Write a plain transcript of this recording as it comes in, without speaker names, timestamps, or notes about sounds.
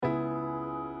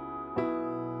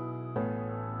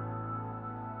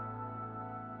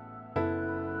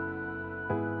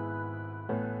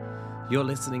You're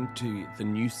listening to the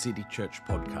New City Church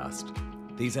podcast.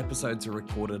 These episodes are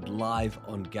recorded live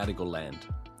on Gadigal land.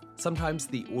 Sometimes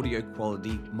the audio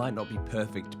quality might not be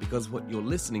perfect because what you're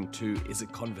listening to is a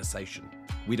conversation.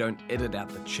 We don't edit out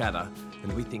the chatter,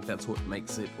 and we think that's what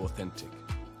makes it authentic.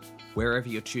 Wherever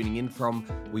you're tuning in from,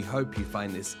 we hope you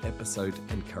find this episode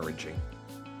encouraging.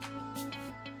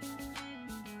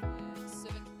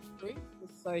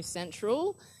 So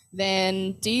central,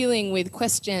 then dealing with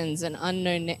questions and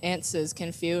unknown answers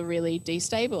can feel really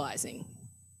destabilizing.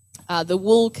 The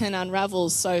wool can unravel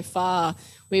so far,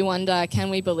 we wonder, can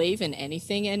we believe in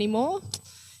anything anymore?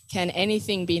 Can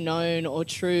anything be known or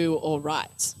true or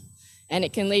right? And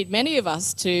it can lead many of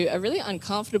us to a really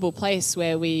uncomfortable place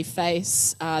where we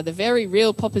face the very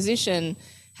real proposition: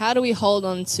 how do we hold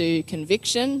on to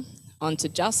conviction, onto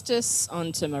justice,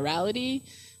 onto morality,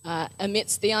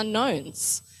 amidst the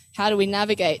unknowns? How do we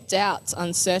navigate doubt,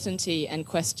 uncertainty, and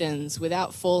questions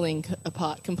without falling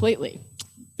apart completely?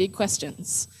 Big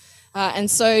questions.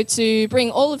 And so to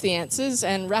bring all of the answers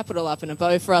and wrap it all up in a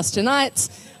bow for us tonight,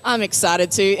 I'm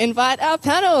excited to invite our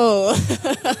panel.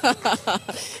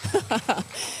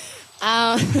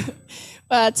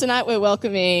 Tonight we're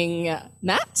welcoming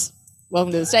Matt.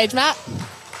 Welcome to the stage, Matt.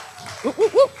 Woo, woo,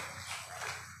 woo.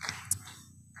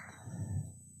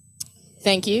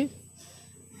 Thank you.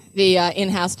 The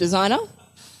in-house designer.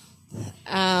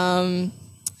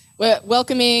 We're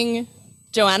welcoming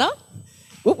Joanna.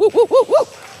 Woo, woo, woo, woo, woo.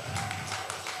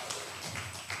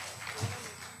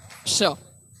 Sure.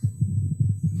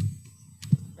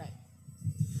 Right.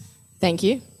 Thank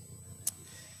you.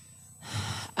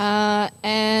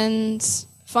 And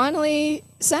finally,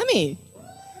 Sammy.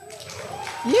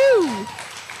 You.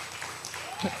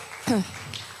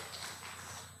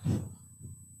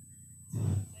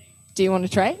 Do you want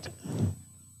to trade?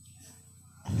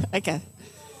 Okay.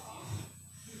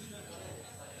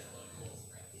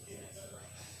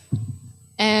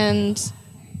 And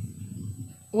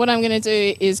what I'm going to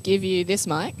do is give you this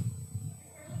mic.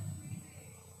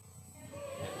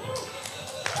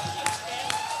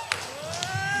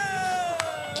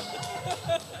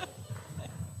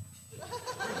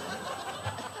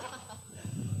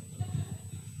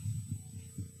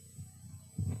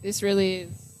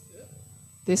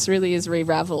 This really is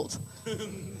re-raveled.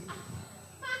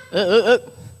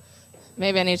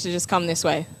 Maybe I need to just come this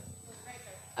way.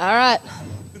 All right.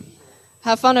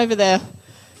 Have fun over there.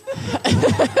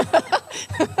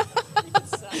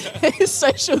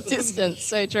 Social distance,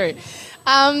 so true.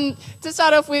 To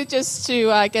start off with, just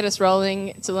to get us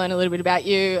rolling, to learn a little bit about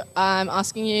you, I'm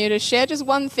asking you to share just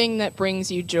one thing that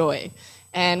brings you joy.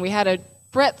 And we had a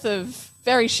breadth of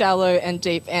very shallow and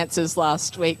deep answers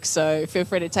last week, so feel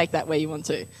free to take that where you want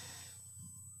to.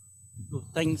 Well,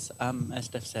 thanks. As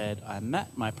Steph said, I'm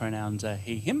Matt. My pronouns are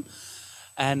he, him.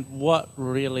 And what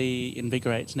really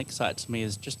invigorates and excites me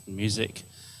is just music.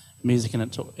 Music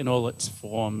in all its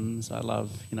forms. I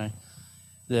love,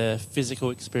 the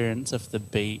physical experience of the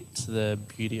beat, the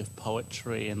beauty of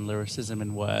poetry and lyricism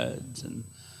in words, and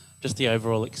just the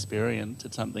overall experience.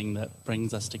 It's something that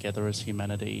brings us together as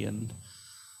humanity, and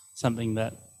something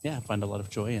that, I find a lot of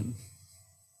joy in.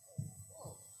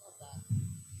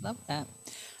 Love that.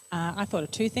 I thought of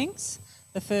two things.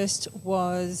 The first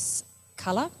was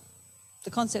colour, the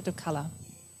concept of colour.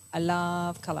 I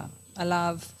love colour. I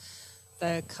love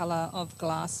the colour of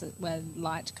glass where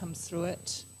light comes through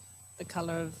it, the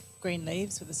colour of green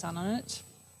leaves with the sun on it,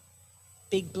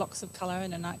 big blocks of colour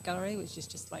in an art gallery, which is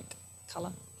just like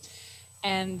colour.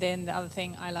 And then the other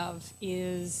thing I love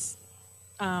is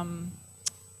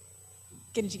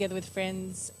getting together with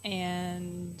friends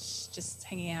and just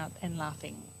hanging out and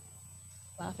laughing.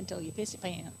 Laugh until you piss your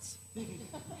pants.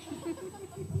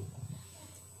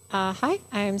 Hi,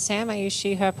 I'm Sam. I use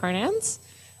she, her pronouns.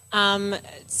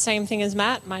 Same thing as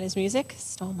Matt. Mine is music.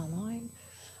 Stole my line.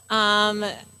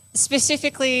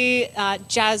 Specifically,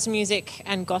 jazz music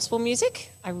and gospel music.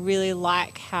 I really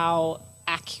like how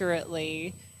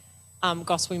accurately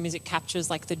gospel music captures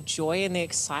like the joy and the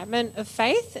excitement of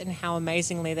faith, and how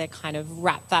amazingly they kind of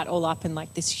wrap that all up in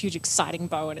like this huge exciting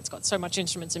bow, and it's got so much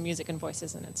instruments and music and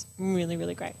voices, and it's really,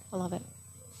 really great. I love it.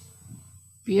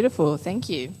 Beautiful, thank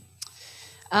you.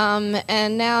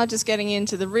 And now just getting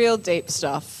into the real deep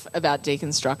stuff about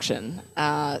deconstruction.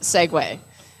 Segue.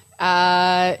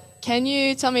 Can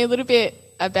you tell me a little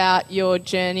bit about your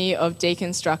journey of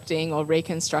deconstructing or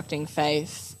reconstructing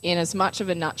faith in as much of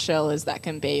a nutshell as that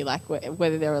can be, like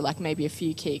whether there are like maybe a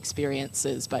few key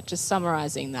experiences, but just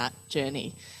summarising that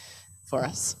journey for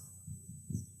us.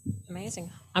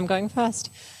 Amazing. I'm going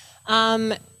first.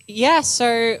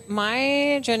 So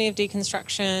my journey of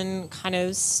deconstruction kind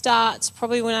of starts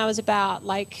probably when I was about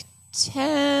like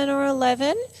 10 or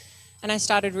 11, and I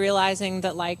started realizing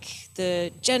that like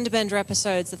the gender bender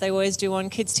episodes that they always do on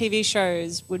kids' TV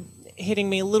shows were hitting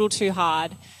me a little too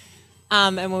hard,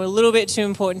 and were a little bit too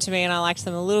important to me, and I liked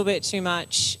them a little bit too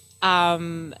much.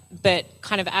 But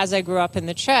kind of as I grew up in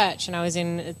the church, and I was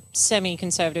in a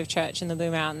semi-conservative church in the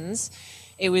Blue Mountains,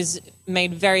 it was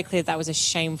made very clear that was a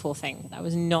shameful thing. That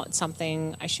was not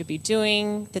something I should be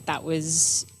doing, that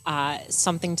was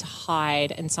something to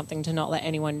hide and something to not let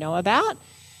anyone know about.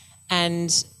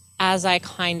 And as I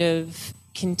kind of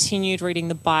continued reading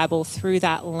the Bible through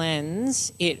that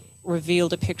lens, it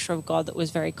revealed a picture of God that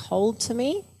was very cold to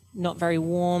me, not very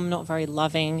warm, not very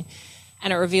loving.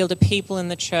 And it revealed a people in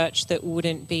the church that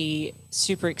wouldn't be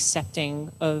super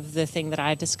accepting of the thing that I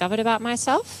had discovered about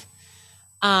myself.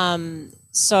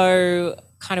 So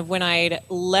kind of when I'd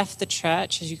left the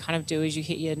church, as you kind of do as you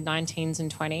hit your 19s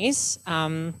and 20s,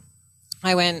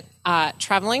 I went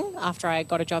traveling after I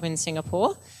got a job in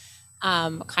Singapore,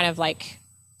 kind of like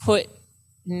put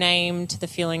name to the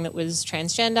feeling that was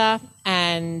transgender,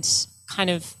 and kind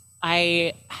of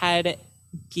I had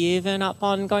given up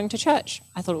on going to church.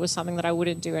 I thought it was something that I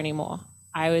wouldn't do anymore.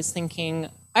 I was thinking,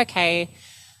 okay,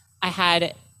 I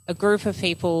had a group of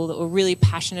people that were really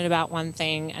passionate about one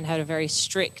thing and had a very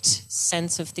strict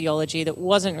sense of theology that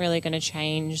wasn't really going to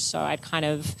change. So I'd kind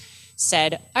of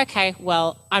said, okay,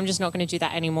 well, I'm just not going to do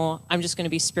that anymore. I'm just going to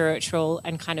be spiritual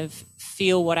and kind of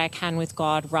feel what I can with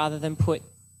God rather than put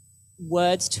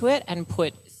words to it and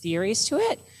put theories to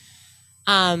it.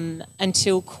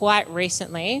 Until quite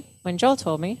recently, when Joel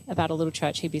told me about a little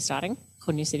church he'd be starting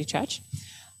called New City Church.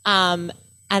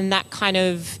 And that kind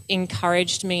of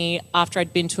encouraged me, after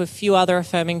I'd been to a few other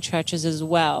affirming churches as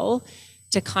well,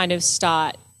 to kind of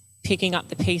start picking up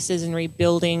the pieces and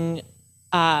rebuilding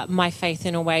my faith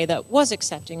in a way that was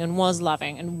accepting and was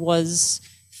loving and was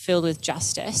filled with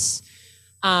justice.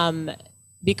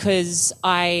 Because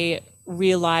I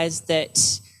realised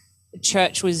that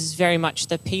church was very much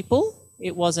the people.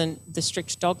 It wasn't the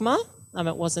strict dogma.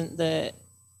 It wasn't the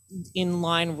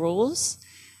inline rules.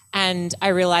 And I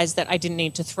realised that I didn't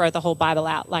need to throw the whole Bible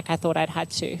out like I thought I'd had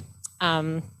to.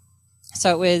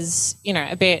 So it was,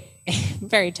 a bit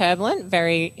very turbulent,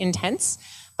 very intense,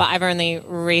 but I've only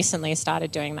recently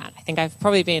started doing that. I think I've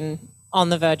probably been on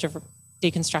the verge of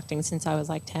deconstructing since I was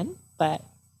like 10, but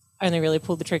only really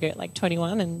pulled the trigger at like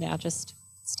 21 and now just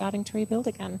starting to rebuild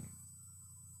again.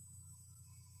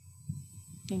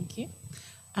 Thank you.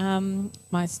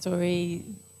 My story,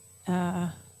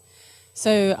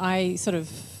 so I sort of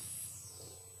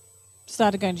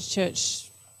started going to church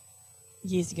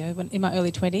years ago, in my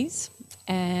early 20s,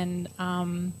 and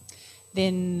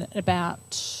then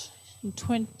about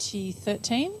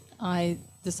 2013 I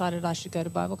decided I should go to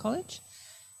Bible college,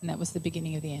 and that was the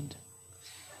beginning of the end.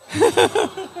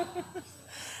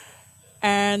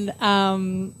 And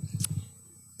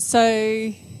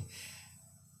so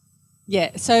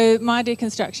my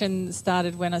deconstruction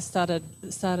started when I started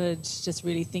just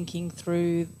really thinking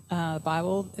through the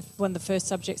Bible. One of the first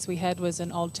subjects we had was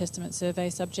an Old Testament survey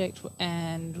subject,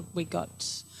 and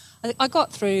I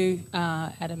got through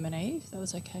Adam and Eve. That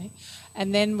was okay,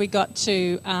 and then we got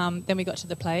to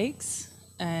the plagues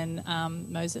and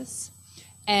Moses,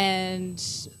 and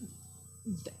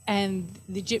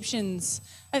the Egyptians.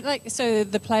 So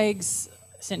the plagues,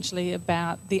 essentially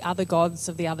about the other gods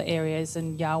of the other areas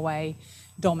and Yahweh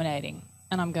dominating.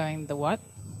 And I'm going, the what?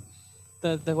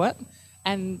 The what?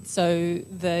 And so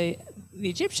the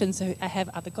Egyptians have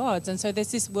other gods. And so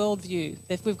there's this worldview.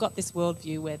 We've got this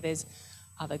worldview where there's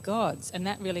other gods. And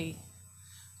that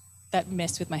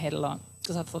messed with my head a lot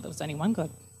because I thought there was only one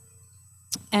God.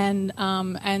 And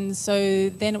so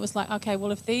then it was like, okay,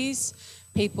 well, if these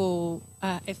people,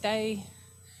 if they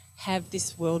have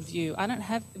this worldview,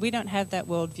 we don't have that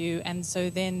worldview, and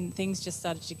so then things just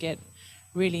started to get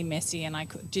really messy, and I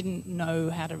didn't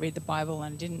know how to read the Bible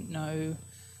and didn't know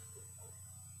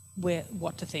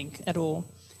what to think at all.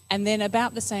 And then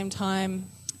about the same time,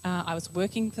 I was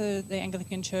working for the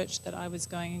Anglican church that I was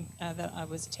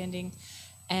attending,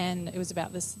 and it was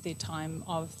about the time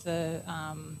of the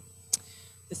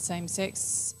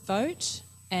same-sex vote,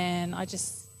 and I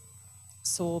just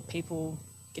saw people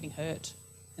getting hurt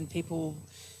and people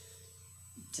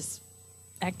just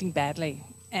acting badly.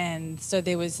 And so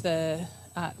there was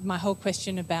my whole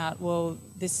question about, well,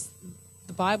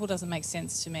 the Bible doesn't make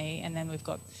sense to me, and then we've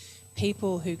got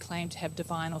people who claim to have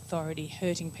divine authority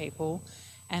hurting people,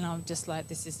 and I'm just like,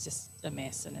 this is just a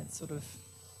mess, and it sort of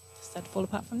started to fall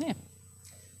apart from there.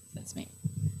 That's me.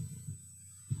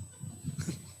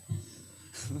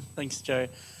 Thanks, Jo.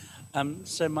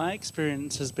 So my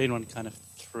experience has been one kind of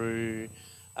through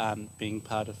being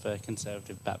part of a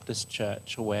conservative Baptist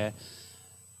church where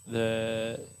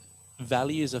the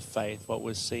values of faith, what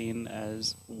was seen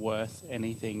as worth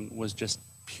anything, was just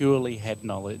purely head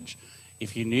knowledge.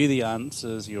 If you knew the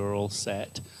answers, you were all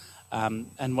set.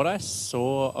 And what I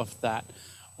saw of that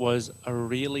was a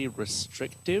really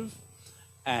restrictive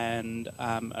and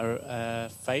a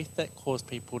faith that caused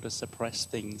people to suppress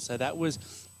things. So that was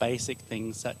basic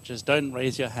things such as don't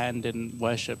raise your hand in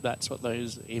worship. That's what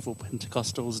those evil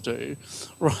Pentecostals do,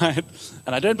 right?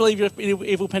 And I don't believe you're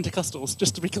evil Pentecostals,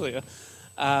 just to be clear.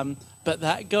 But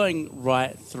that going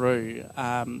right through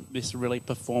this really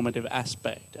performative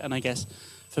aspect. And I guess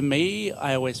for me,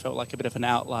 I always felt like a bit of an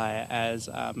outlier as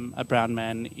a brown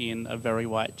man in a very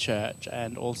white church,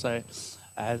 and also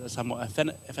as a somewhat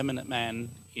effeminate man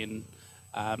in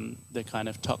the kind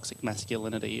of toxic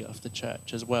masculinity of the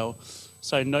church as well.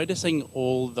 So noticing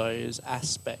all those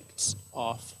aspects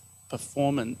of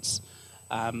performance,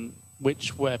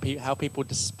 which were how people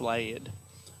displayed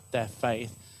their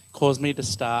faith, caused me to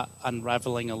start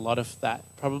unraveling a lot of that,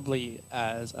 probably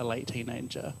as a late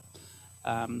teenager.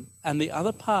 And the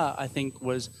other part, I think,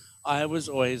 was I was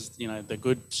always, the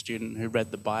good student who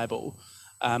read the Bible.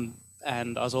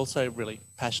 And I was also really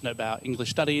passionate about English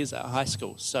studies at high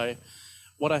school. So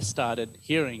what I started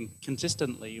hearing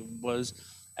consistently was,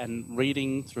 and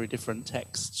reading through different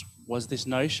texts, was this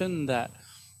notion that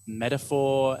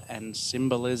metaphor and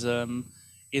symbolism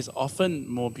is often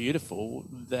more beautiful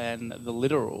than the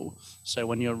literal. So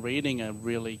when you're reading a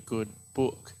really good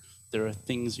book, there are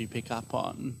things you pick up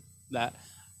on that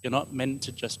you're not meant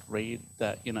to just read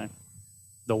that,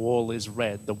 the wall is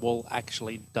red. The wall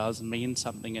actually does mean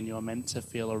something, and you're meant to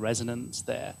feel a resonance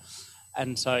there.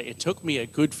 And so it took me a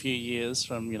good few years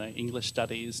from, English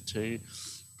studies to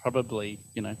probably,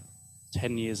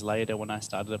 10 years later when I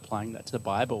started applying that to the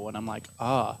Bible. And I'm like,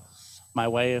 my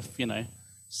way of,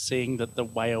 seeing that the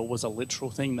whale was a literal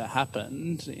thing that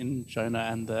happened in Jonah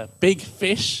and the big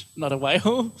fish, not a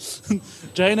whale,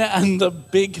 Jonah and the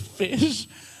big fish,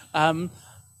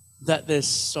 that there's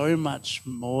so much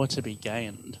more to be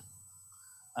gained.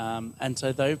 And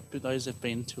so those have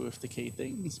been two of the key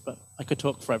things, but I could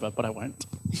talk forever, but I won't.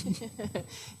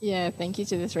 Yeah, thank you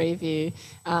to the three of you.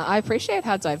 I appreciate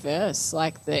how diverse,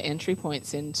 the entry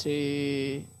points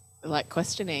into,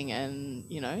 questioning and,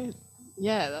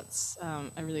 that's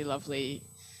a really lovely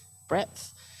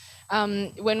breadth.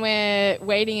 When we're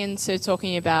wading into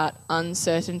talking about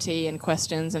uncertainty and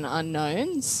questions and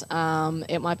unknowns,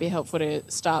 it might be helpful to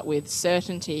start with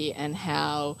certainty and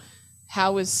how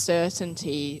is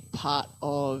certainty part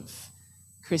of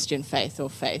Christian faith or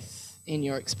faith in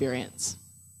your experience?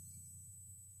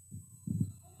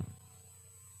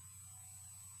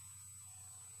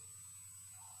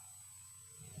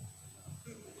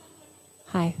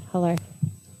 Hi, hello.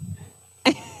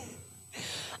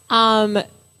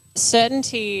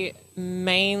 Certainty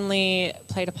mainly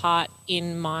played a part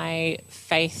in my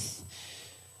faith,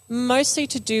 mostly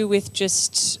to do with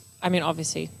just,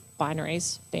 obviously,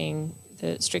 binaries being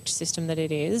the strict system that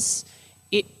it is.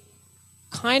 It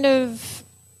kind of,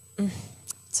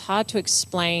 it's hard to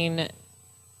explain.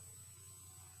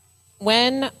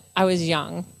 When I was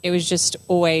young, it was just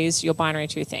always your binary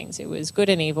two things. It was good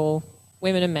and evil,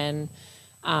 women and men,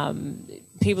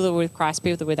 people that were with Christ,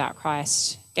 people that were without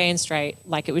Christ, gay and straight.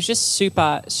 It was just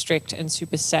super strict and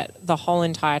super set the whole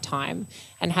entire time.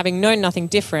 And having known nothing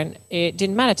different, it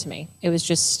didn't matter to me. It was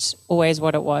just always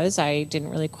what it was. I didn't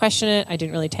really question it. I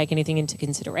didn't really take anything into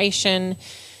consideration.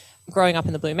 Growing up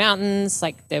in the Blue Mountains,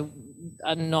 there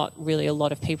are not really a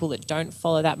lot of people that don't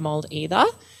follow that mold either.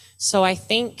 So I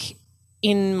think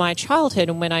in my childhood,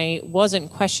 and when I wasn't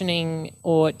questioning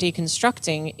or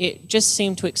deconstructing, it just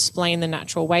seemed to explain the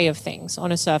natural way of things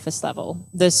on a surface level.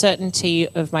 The certainty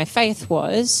of my faith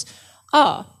was,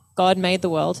 God made the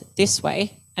world this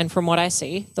way, and from what I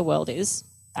see, the world is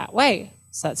that way.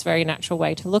 So that's a very natural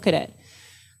way to look at it.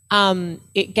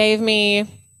 It gave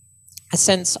me a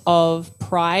sense of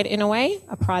pride in a way,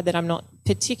 a pride that I'm not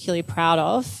particularly proud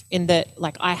of, in that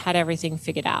I had everything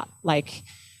figured out.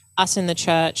 Us in the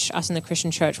church, us in the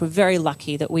Christian church, we're very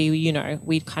lucky that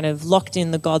we'd kind of locked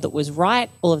in the God that was right.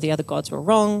 All of the other gods were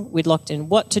wrong. We'd locked in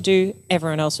what to do.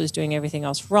 Everyone else was doing everything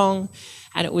else wrong.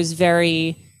 And it was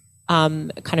very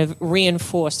kind of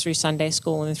reinforced through Sunday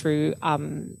school and through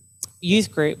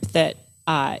youth group that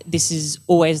this is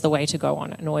always the way to go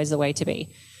on and always the way to be.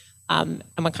 And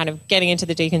we're kind of getting into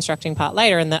the deconstructing part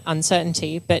later and the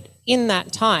uncertainty. But in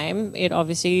that time, it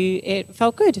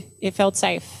felt good. It felt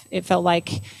safe. It felt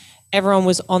like everyone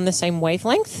was on the same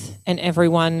wavelength and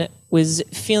everyone was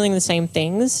feeling the same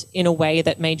things in a way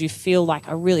that made you feel like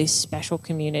a really special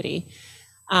community.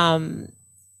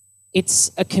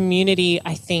 it's a community,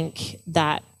 I think,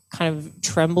 that kind of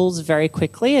trembles very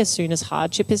quickly as soon as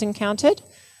hardship is encountered.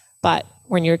 But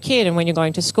when you're a kid and when you're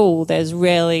going to school, there's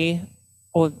rarely,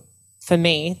 or for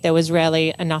me, there was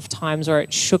rarely enough times where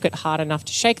it shook it hard enough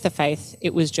to shake the faith.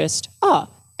 It was just,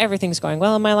 everything's going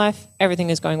well in my life. Everything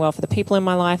is going well for the people in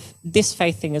my life. This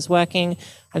faith thing is working.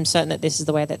 I'm certain that this is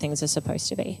the way that things are supposed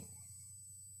to be.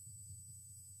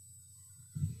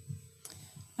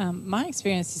 My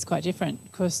experience is quite different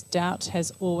because doubt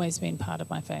has always been part of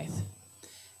my faith.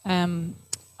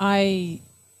 I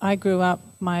grew up,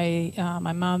 my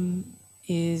mum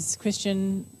is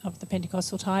Christian of the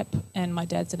Pentecostal type and my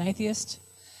dad's an atheist.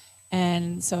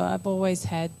 And so I've always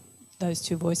had those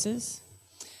two voices.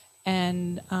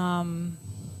 And I'm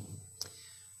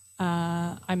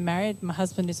married. My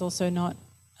husband is also not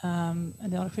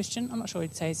a Christian. I'm not sure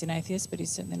he'd say he's an atheist, but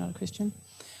he's certainly not a Christian.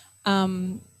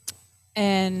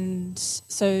 And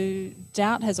so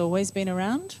doubt has always been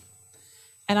around.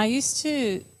 And I used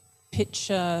to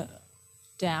picture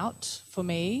doubt for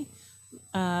me.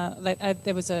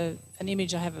 There was an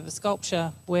image I have of a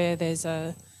sculpture where there's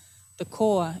the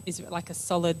core is like a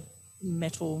solid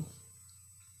metal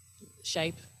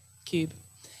shape, cube.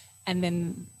 And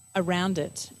then around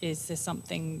it there's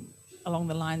something along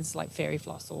the lines like fairy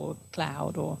floss or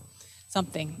cloud or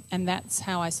something. And that's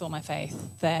how I saw my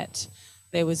faith, that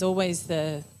there was always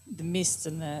the mist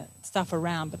and the stuff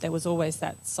around, but there was always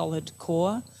that solid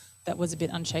core that was a bit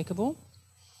unshakable.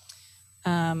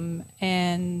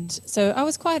 And so I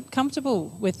was quite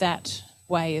comfortable with that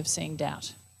way of seeing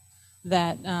doubt,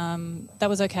 that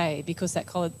was okay because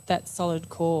that solid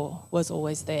core was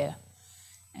always there.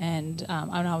 And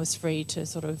I was free to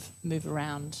sort of move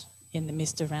around in the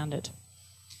mist around it.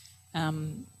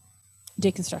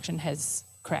 Deconstruction has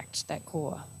cracked that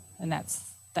core, and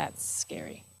that's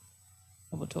scary.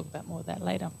 And we'll talk about more of that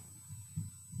later.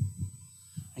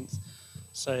 Thanks.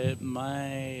 So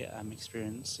my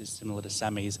experience is similar to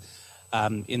Sammy's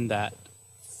in that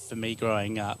for me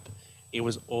growing up, it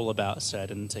was all about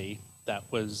certainty. That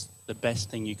was the best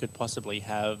thing you could possibly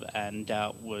have, and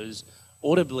doubt was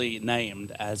audibly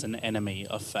named as an enemy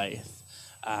of faith,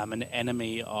 an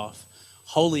enemy of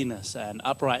holiness and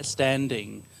upright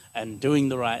standing and doing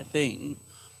the right thing.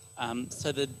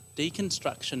 So the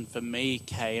deconstruction for me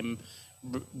came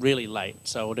really late.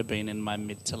 So I would have been in my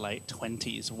mid to late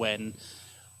 20s when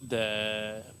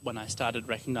I started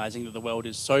recognizing that the world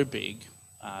is so big,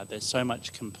 there's so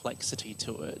much complexity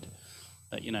to it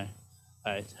that,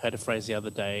 I heard a phrase the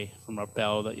other day from Rob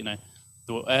Bell that,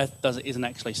 the Earth isn't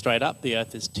actually straight up, the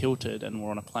Earth is tilted, and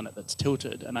we're on a planet that's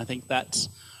tilted. And I think that's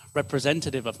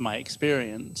representative of my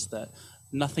experience, that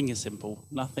nothing is simple,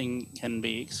 nothing can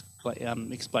be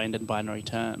explained in binary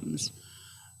terms.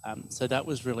 So that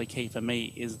was really key for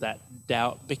me, is that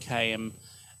doubt became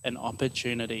an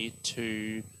opportunity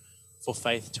for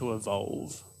faith to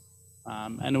evolve.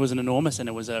 And it was an enormous and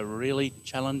it was a really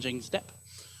challenging step,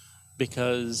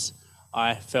 because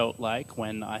I felt like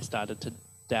when I started to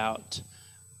doubt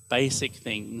basic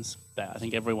things that I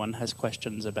think everyone has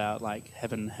questions about, like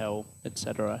heaven, hell,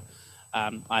 etc.,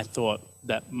 I thought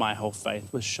that my whole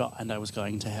faith was shot and I was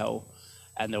going to hell,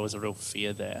 and there was a real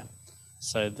fear there.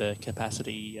 So the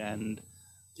capacity and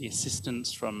the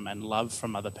assistance from and love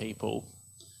from other people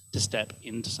to step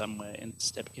into somewhere and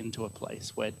step into a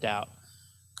place where doubt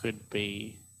could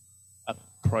be a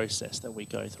process that we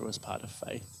go through as part of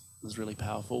faith was really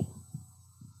powerful.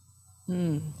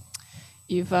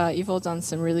 You've all done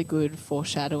some really good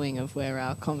foreshadowing of where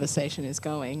our conversation is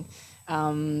going.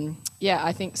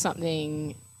 I think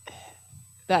something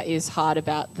that is hard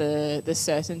about the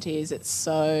certainty is it's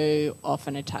so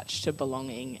often attached to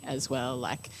belonging as well.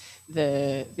 Like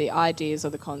the ideas or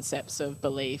the concepts of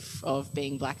belief of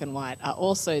being black and white are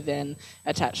also then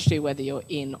attached to whether you're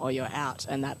in or you're out,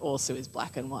 and that also is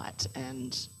black and white.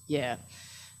 And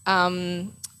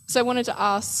so I wanted to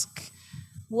ask,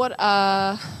 what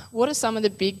are some of the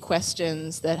big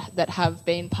questions that have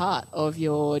been part of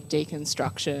your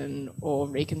deconstruction or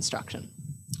reconstruction?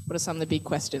 What are some of the big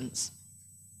questions?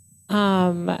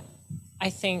 I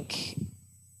think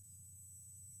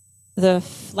a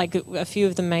few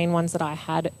of the main ones that I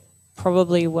had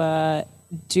probably were,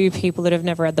 do people that have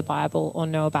never read the Bible or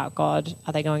know about God,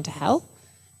 are they going to hell?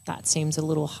 That seems a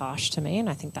little harsh to me, and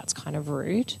I think that's kind of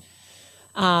rude.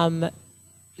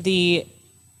 The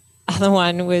other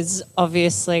one was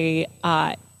obviously,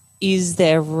 is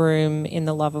there room in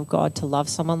the love of God to love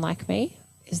someone like me?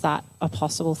 Is that a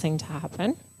possible thing to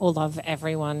happen? Or love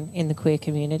everyone in the queer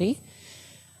community?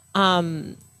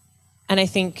 And I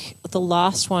think the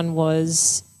last one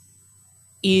was,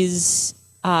 is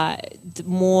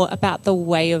more about the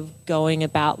way of going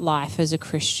about life as a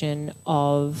Christian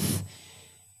of,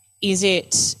 is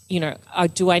it,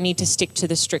 do I need to stick to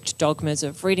the strict dogmas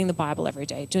of reading the Bible every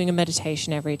day, doing a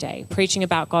meditation every day, preaching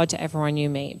about God to everyone you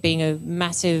meet, being a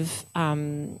massive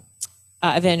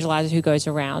evangelizer who goes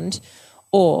around?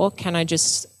 Or can I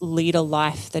just lead a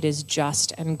life that is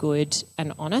just and good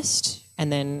and honest,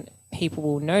 and then people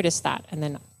will notice that and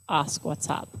then ask what's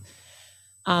up?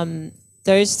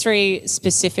 Those three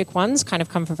specific ones kind of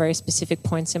come from very specific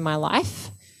points in my life.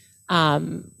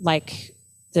 Like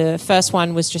the first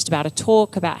one was just about a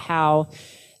talk about how,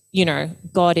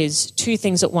 God is two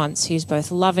things at once. He's both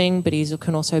loving, but he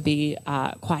can also be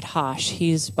quite harsh.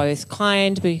 He's both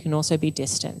kind, but he can also be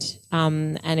distant.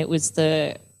 And it was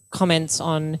the comments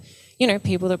on,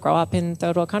 people that grow up in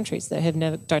third world countries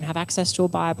that don't have access to a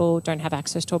Bible, don't have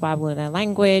access to a Bible in their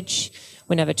language,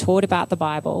 were never taught about the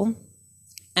Bible.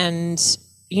 And,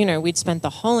 we'd spent the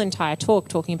whole entire talk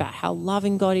talking about how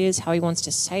loving God is, how he wants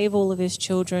to save all of his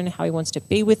children, how he wants to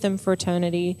be with them for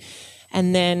eternity.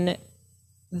 And then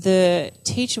the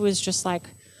teacher was just like,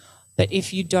 but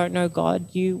if you don't know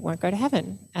God, you won't go to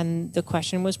heaven. And the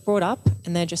question was brought up,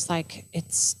 and they're just like,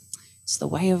 it's the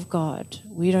way of God.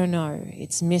 We don't know.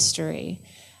 It's mystery.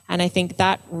 And I think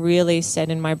that really set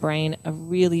in my brain a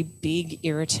really big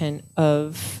irritant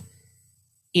of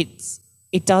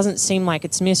it doesn't seem like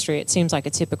it's mystery. It seems like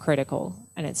it's hypocritical,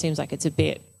 and it seems like it's a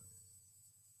bit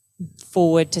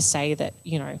forward to say that,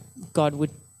 God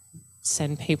would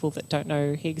send people that don't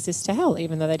know he exists to hell,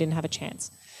 even though they didn't have a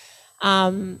chance.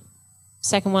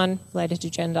 Second one, related to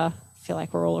gender. I feel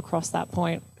like we're all across that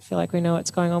point. I feel like we know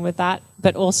what's going on with that,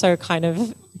 but also kind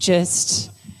of just...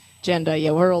 Gender,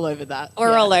 yeah, we're all over that.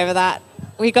 We're all over that.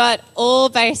 We got all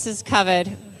bases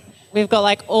covered. We've got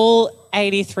like all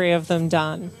 83 of them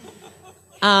done.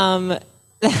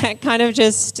 That kind of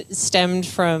just stemmed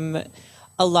from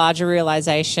a larger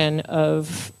realization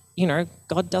of,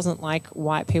 God doesn't like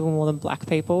white people more than black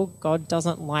people. God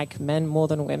doesn't like men more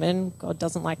than women. God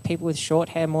doesn't like people with short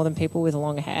hair more than people with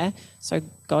long hair. So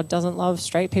God doesn't love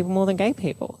straight people more than gay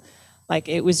people. Like,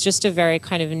 it was just a very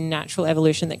kind of natural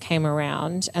evolution that came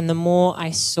around. And the more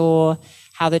I saw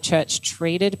how the church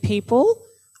treated people,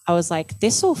 I was like,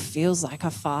 this all feels like a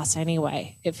farce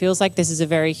anyway. It feels like this is a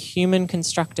very human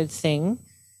constructed thing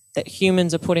that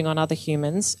humans are putting on other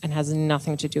humans and has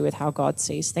nothing to do with how God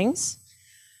sees things.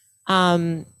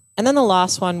 And then the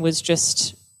last one was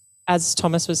just, as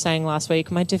Thomas was saying last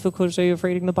week, my difficulty of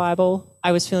reading the Bible.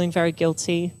 I was feeling very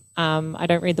guilty. I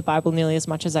don't read the Bible nearly as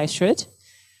much as I should.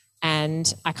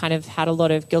 And I kind of had a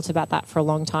lot of guilt about that for a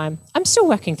long time. I'm still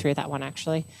working through that one,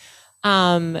 actually.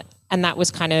 And that was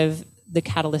kind of the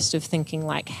catalyst of thinking,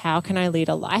 like, how can I lead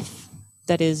a life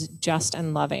that is just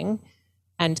and loving?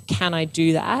 And can I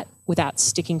do that without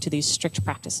sticking to these strict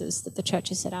practices that the church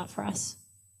has set out for us?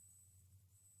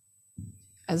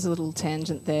 As a little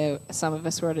tangent there, some of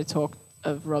us were at a talk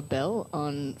of Rob Bell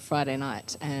on Friday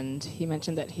night, and he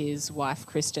mentioned that his wife,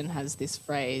 Kristen, has this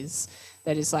phrase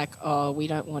that is like, oh, we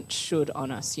don't want should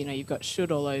on us. You've got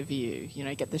should all over you.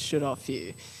 Get the should off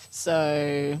you.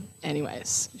 So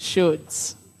anyways,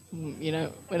 shoulds, we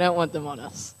don't want them on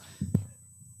us.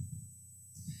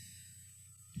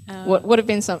 What would have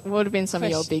been some of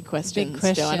your big questions,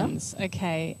 Joanna?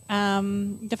 Okay.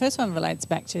 The first one relates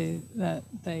back to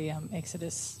the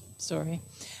Exodus story.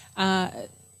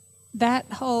 That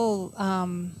whole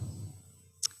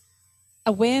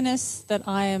awareness that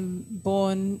I am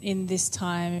born in this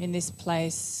time, in this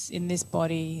place, in this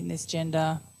body, in this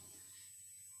gender,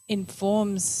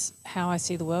 informs how I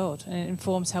see the world, and it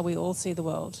informs how we all see the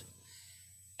world.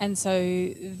 And so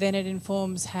then it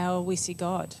informs how we see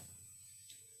God.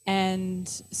 And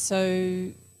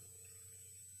so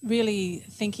really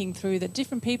thinking through that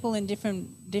different people in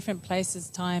different places,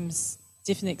 times,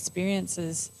 different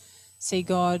experiences see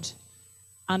God,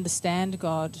 understand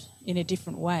God in a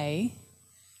different way,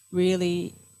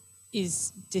 really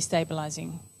is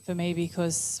destabilizing for me,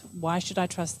 because why should I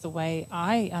trust the way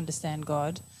I understand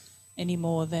God any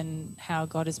more than how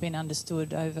God has been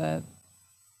understood over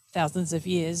thousands of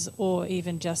years, or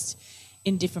even just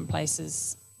in different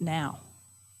places now,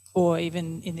 or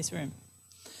even in this room?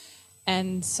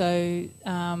 And so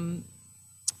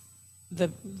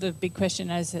the big question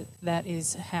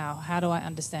is how do I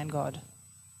understand God?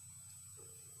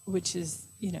 Which is,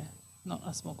 not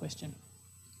a small question.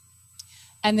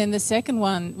 And then the second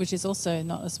one, which is also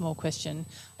not a small question,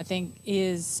 I think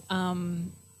is,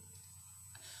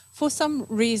 for some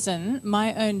reason,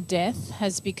 my own death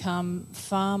has become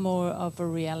far more of a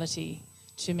reality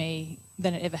to me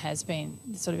than it ever has been,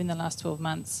 sort of in the last 12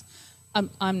 months.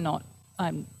 I'm not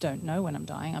don't know when I'm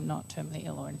dying. I'm not terminally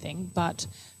ill or anything, but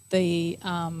the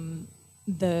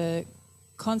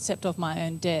concept of my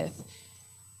own death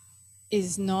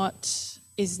is not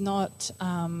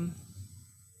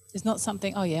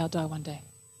something. Oh yeah, I'll die one day.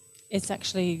 It's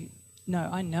actually no.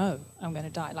 I know I'm going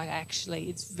to die. Like actually,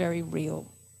 it's very real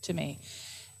to me,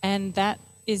 and that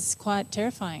is quite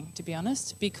terrifying, to be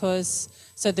honest. Because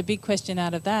so the big question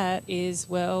out of that is,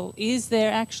 well, is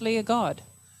there actually a God?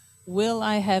 Will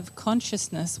I have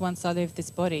consciousness once I leave this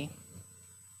body?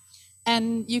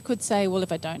 And you could say, well,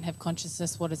 if I don't have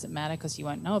consciousness, what does it matter? Because you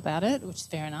won't know about it, which is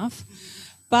fair enough.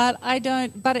 But I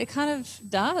don't. But it kind of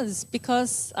does,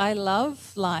 because I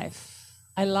love life.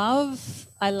 I love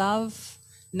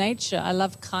nature. I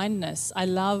love kindness.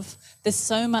 There's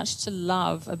so much to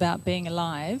love about being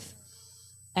alive,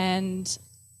 and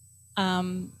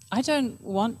I don't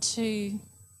want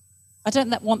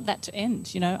that to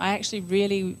end. I actually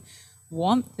really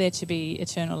want there to be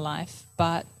eternal life,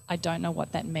 but I don't know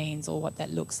what that means or what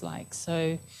that looks like.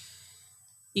 So,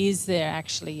 is there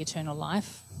actually eternal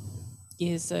life?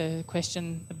 Is a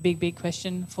question, a big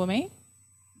question for me.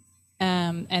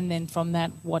 And then from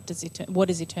that, what is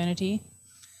eternity?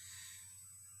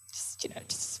 Just a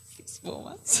few small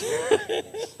ones.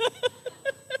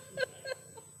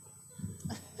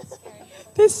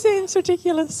 This seems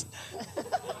ridiculous.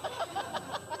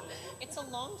 It's a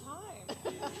long time.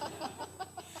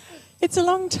 It's a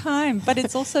long time, but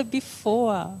it's also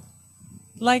before.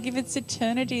 Like if it's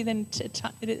eternity, then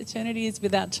eternity is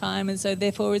without time, and so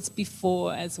therefore it's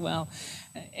before as well.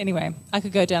 Anyway, I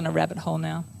could go down a rabbit hole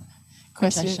now.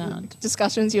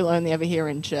 Discussions you'll only ever hear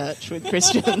in church with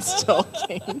Christians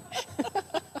talking.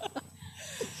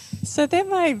 So they're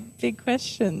my big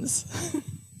questions.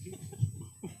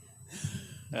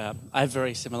 I have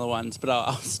very similar ones, but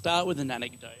I'll start with an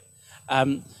anecdote.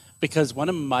 Because one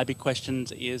of my big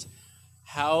questions is,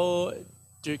 how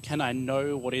can I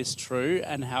know what is true,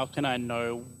 and how can I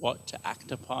know what to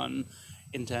act upon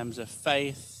in terms of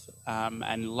faith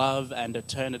and love, and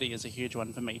eternity is a huge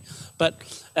one for me.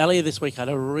 But earlier this week I had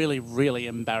a really, really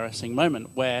embarrassing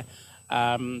moment where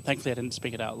thankfully I didn't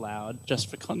speak it out loud, just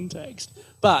for context.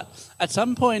 But at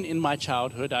some point in my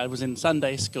childhood, I was in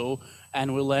Sunday school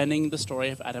and we're learning the story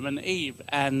of Adam and Eve.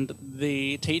 And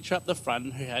the teacher up the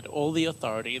front, who had all the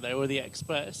authority, they were the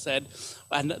experts, said,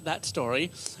 and that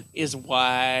story is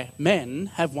why men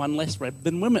have one less rib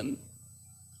than women.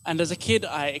 And as a kid,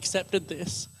 I accepted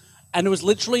this. And it was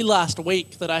literally last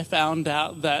week that I found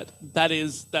out that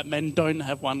men don't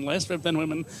have one less rib than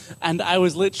women. And I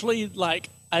was literally like,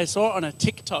 I saw it on a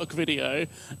TikTok video,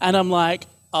 and I'm like,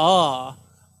 I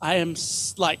am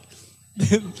like,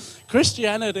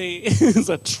 Christianity is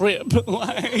a trip.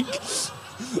 Like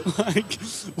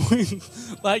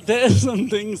there's some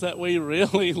things that we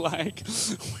really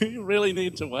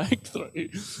need to work through.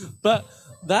 But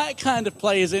that kind of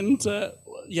plays into,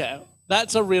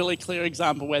 that's a really clear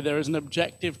example where there is an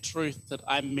objective truth that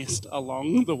I missed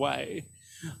along the way.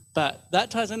 But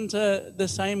that ties into the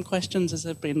same questions as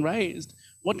have been raised.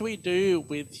 What do we do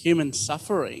with human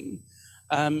suffering?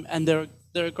 And there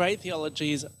are great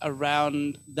theologies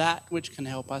around that which can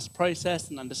help us process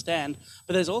and understand,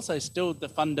 but there's also still the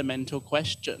fundamental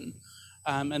question,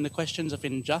 and the questions of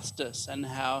injustice and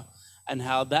how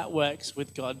that works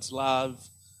with God's love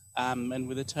and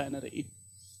with eternity.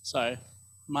 So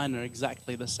mine are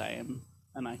exactly the same,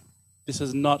 and this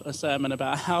is not a sermon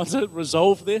about how to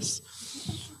resolve this.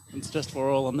 It's just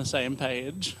we're all on the same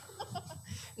page.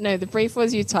 No, the brief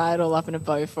was you tie it all up in a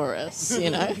bow for us,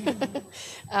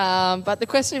 But the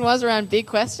question was around big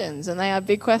questions, and they are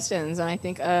big questions. And I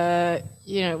think, they're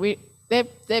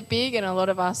big, and a lot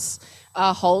of us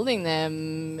are holding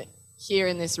them here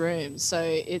in this room. So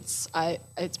it's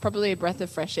probably a breath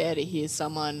of fresh air to hear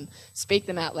someone speak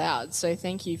them out loud. So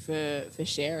thank you for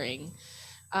sharing.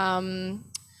 So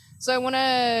I want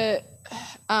to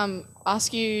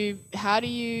ask you,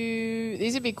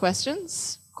 these are big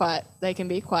questions. They can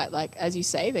be quite, like, as you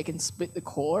say, they can split the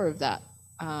core of that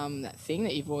thing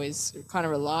that you've always kind of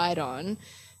relied on.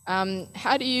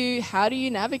 How do you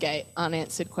navigate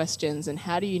unanswered questions, and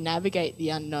how do you navigate the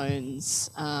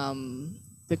unknowns,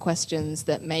 the questions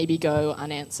that maybe go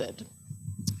unanswered?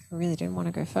 I really didn't want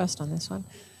to go first on this one.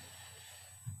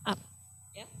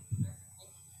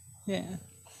 Yeah.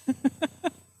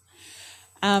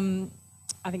 I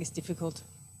think it's difficult.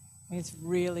 It's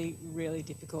really, really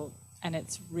difficult. And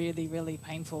it's really, really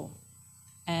painful.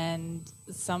 And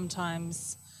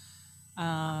sometimes,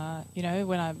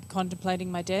 when I'm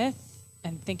contemplating my death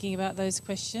and thinking about those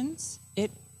questions,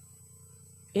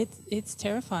 it's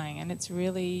terrifying and it's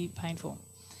really painful.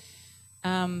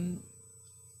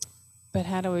 But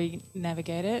how do we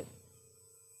navigate it?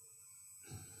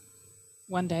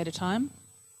 One day at a time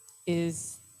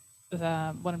is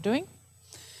what I'm doing.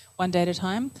 One day at a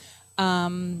time.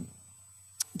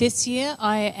 This year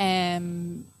I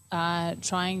am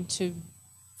trying to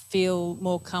feel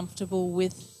more comfortable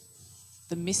with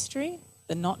the mystery,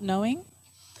 the not knowing.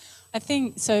 I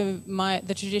think so.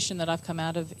 The tradition that I've come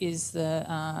out of is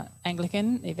the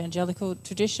Anglican evangelical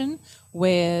tradition,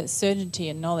 where certainty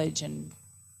and knowledge and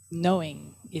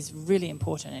knowing is really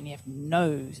important, and you have to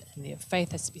know, and your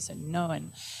faith has to be so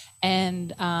known.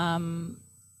 And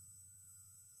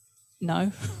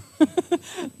no,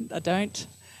 I don't.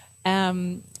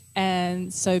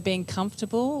 And so being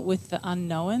comfortable with the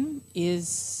unknown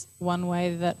is one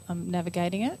way that I'm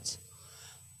navigating it.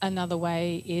 Another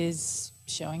way is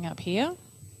showing up here,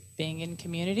 being in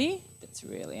community. That's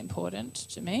really important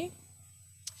to me.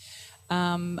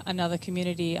 Another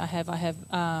community I have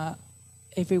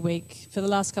every week for the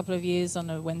last couple of years on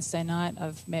a Wednesday night,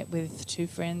 I've met with 2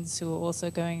 friends who are also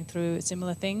going through a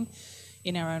similar thing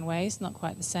in our own ways, not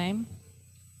quite the same.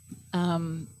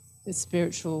 The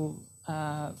spiritual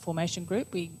formation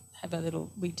group, we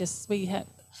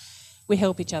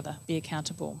help each other be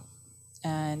accountable,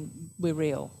 and we're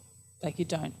real. Like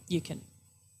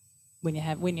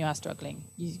when you are struggling,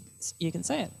 you can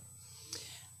say it.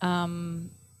 I'd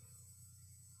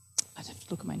have to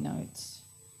look at my notes.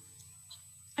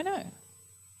 I know.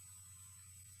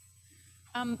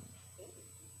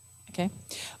 Okay.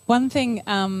 One thing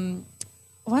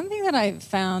that I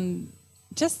found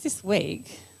just this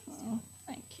week. Oh,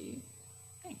 thank you.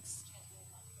 Thanks.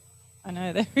 I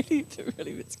know they're really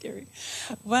a bit scary.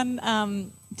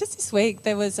 Just this week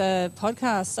there was a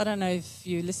podcast. I don't know if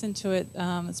you listened to it.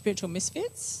 Spiritual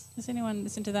Misfits. Has anyone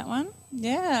listened to that one?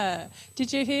 Yeah.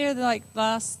 Did you hear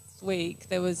last week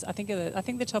there was? I think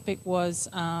the topic was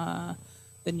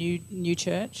the new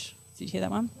church. Did you hear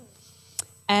that one?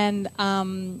 And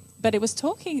but it was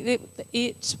talking.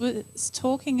 It was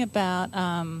talking about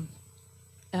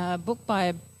a book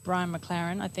by Brian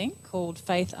McLaren, I think, called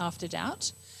Faith After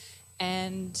Doubt.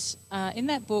 And in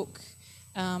that book,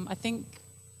 I think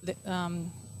that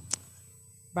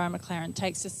Brian McLaren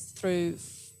takes us through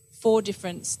 4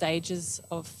 different stages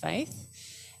of faith.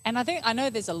 And I know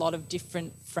there's a lot of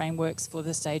different frameworks for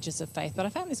the stages of faith, but I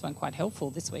found this one quite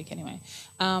helpful this week anyway.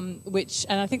 And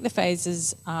I think the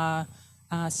phases are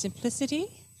simplicity,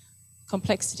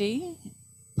 complexity,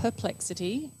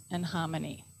 perplexity, and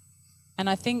harmony. And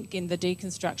I think in the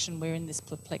deconstruction, we're in this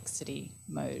perplexity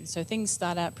mode. So things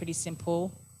start out pretty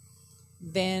simple,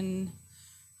 then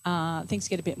things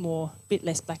get a bit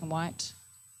less black and white,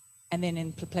 and then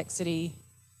in perplexity,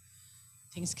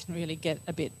 things can really get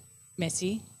a bit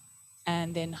messy,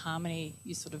 and then harmony,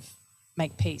 you sort of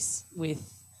make peace with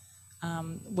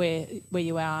where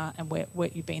you are and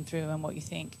what you've been through and what you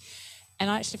think. And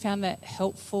I actually found that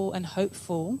helpful and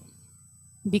hopeful,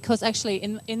 because actually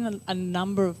in a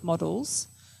number of models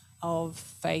of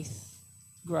faith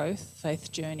growth,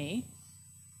 faith journey,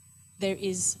 there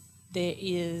is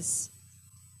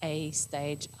a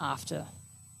stage after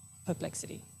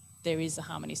perplexity. There is a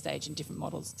harmony stage in different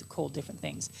models called different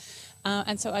things.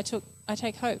 And so I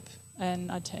take hope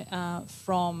and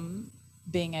from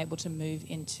being able to move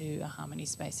into a harmony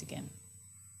space again.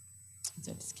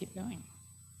 So just keep going.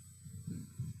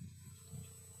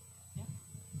 Yeah.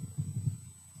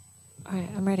 All right,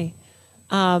 I'm ready.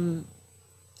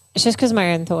 It's just because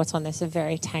my own thoughts on this are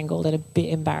very tangled and a bit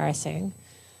embarrassing.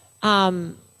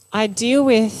 I deal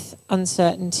with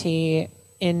uncertainty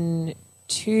in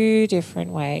 2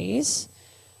 different ways.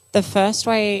 The first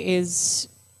way is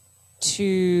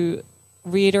to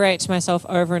reiterate to myself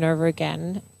over and over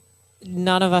again,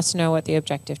 none of us know what the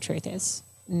objective truth is.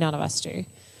 None of us do.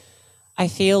 I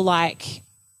feel like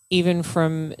even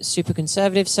from super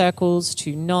conservative circles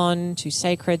to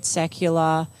sacred,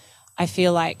 secular, I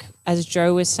feel like, as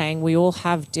Joe was saying, we all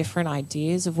have different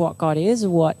ideas of what God is,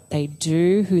 what they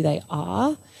do, who they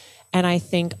are. And I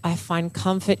think I find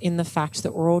comfort in the fact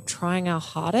that we're all trying our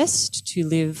hardest to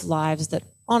live lives that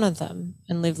honour them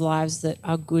and live lives that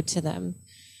are good to them.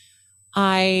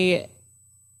 I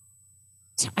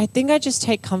think I just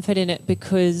take comfort in it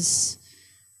because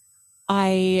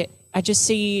I just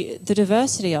see the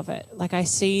diversity of it. Like, I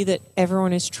see that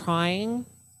everyone is trying.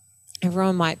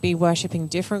 Everyone might be worshipping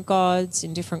different gods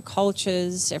in different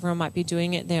cultures. Everyone might be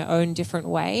doing it in their own different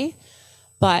way.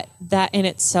 But that in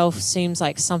itself seems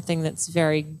like something that's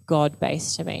very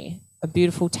God-based to me. A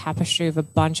beautiful tapestry of a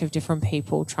bunch of different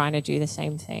people trying to do the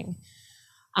same thing.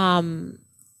 And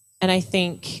I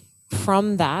think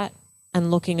from that, and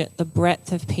looking at the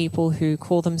breadth of people who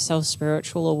call themselves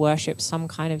spiritual or worship some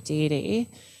kind of deity,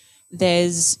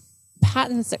 there's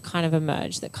patterns that kind of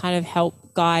emerge that kind of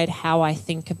help guide how I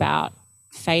think about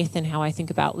faith and how I think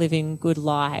about living good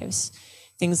lives.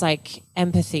 Things like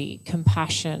empathy,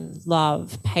 compassion,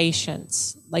 love,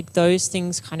 patience, like those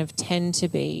things kind of tend to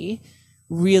be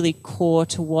really core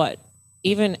to what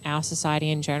even our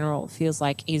society in general feels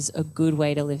like is a good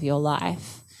way to live your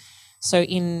life. So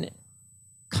in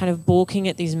kind of balking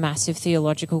at these massive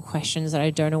theological questions that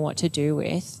I don't know what to do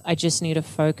with, I just need to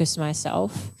focus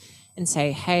myself and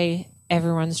say, hey,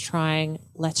 everyone's trying,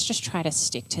 let's just try to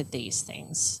stick to these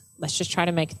things. Let's just try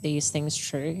to make these things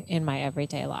true in my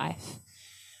everyday life.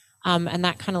 And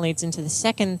that kind of leads into the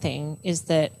second thing, is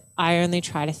that I only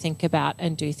try to think about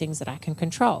and do things that I can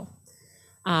control.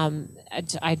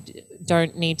 I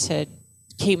don't need to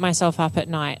keep myself up at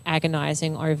night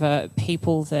agonizing over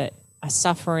people that are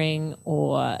suffering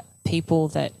or people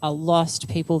that are lost,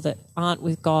 people that aren't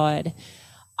with God.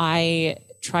 I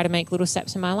try to make little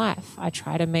steps in my life. I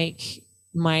try to make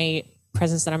my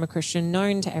presence that I'm a Christian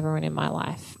known to everyone in my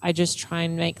life. I just try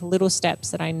and make little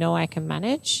steps that I know I can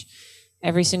manage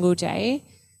every single day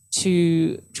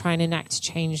to try and enact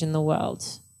change in the world.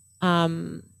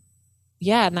 And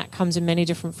that comes in many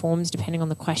different forms depending on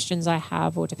the questions I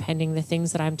have or depending the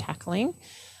things that I'm tackling.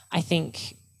 I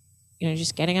think,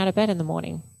 just getting out of bed in the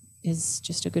morning is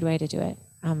just a good way to do it.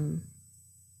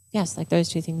 Like those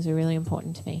two things are really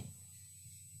important to me.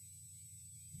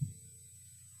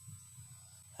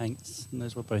 Thanks. And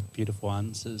those were both beautiful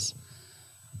answers.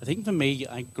 I think for me,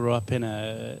 I grew up in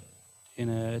a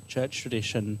church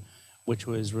tradition which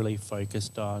was really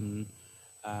focused on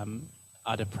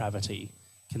our depravity,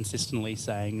 consistently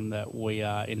saying that we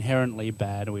are inherently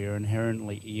bad, we are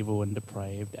inherently evil and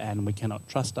depraved, and we cannot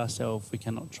trust ourselves, we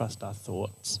cannot trust our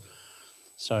thoughts.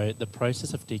 So the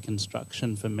process of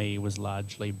deconstruction for me was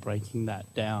largely breaking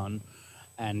that down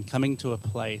and coming to a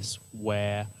place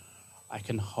where I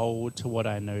can hold to what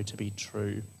I know to be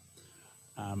true.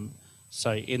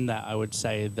 So in that, I would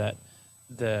say that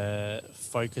the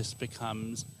focus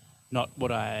becomes not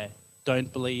what I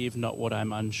don't believe, not what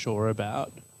I'm unsure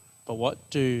about, but what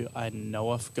do I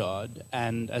know of God?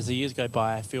 And as the years go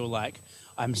by, I feel like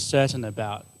I'm certain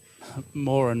about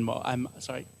more and more. I'm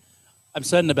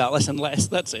certain about less and less,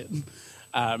 that's it.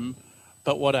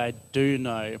 But what I do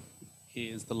know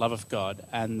is the love of God,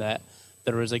 and that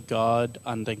there is a God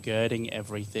undergirding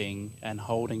everything and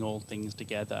holding all things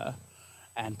together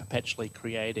and perpetually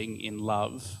creating in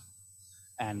love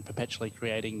and perpetually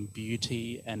creating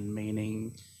beauty and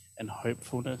meaning and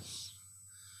hopefulness,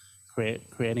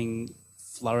 creating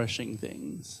flourishing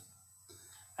things.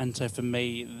 And so for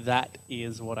me, that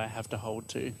is what I have to hold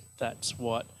to. That's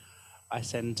what I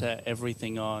center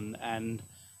everything on, and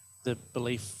the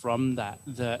belief from that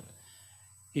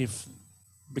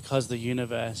because the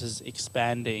universe is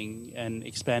expanding and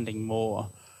expanding more,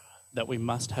 that we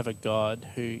must have a God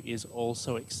who is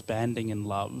also expanding in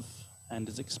love and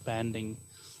is expanding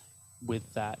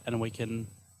with that. And we can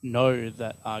know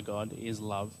that our God is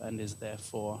love and is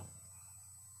therefore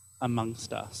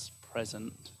amongst us,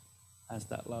 present as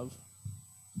that love.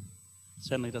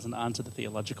 Certainly doesn't answer the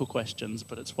theological questions,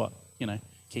 but it's what,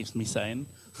 keeps me sane.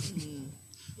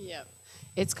 Yeah.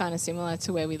 It's kind of similar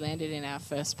to where we landed in our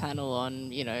first panel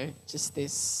on, just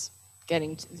this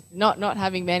not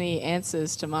having many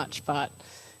answers to much, but,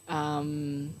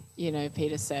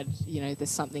 Peter said, there's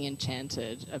something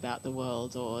enchanted about the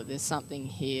world, or there's something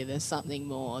here, there's something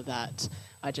more that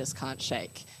I just can't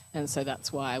shake. And so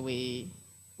that's why we're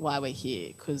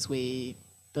here, because we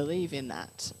believe in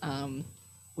that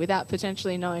without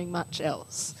potentially knowing much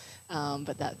else.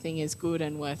 But that thing is good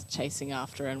and worth chasing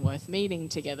after and worth meeting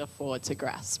together for to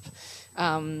grasp.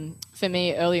 For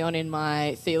me, early on in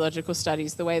my theological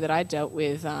studies, the way that I dealt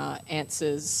with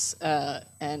answers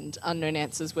and unknown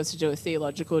answers was to do a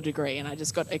theological degree, and I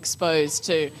just got exposed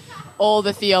to all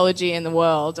the theology in the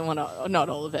world, and not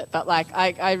all of it, but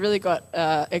I really got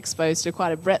exposed to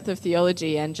quite a breadth of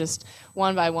theology, and just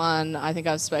one by one, I think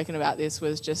I've spoken about this,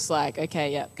 was just like,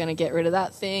 okay, yeah, going to get rid of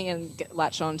that thing and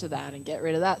latch onto that, and get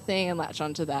rid of that thing and latch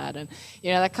onto that, and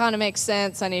that kind of makes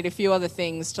sense. I need a few other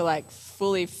things to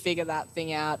fully figure that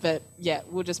thing out, but yeah,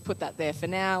 we'll just put that there for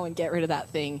now and get rid of that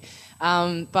thing.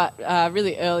 But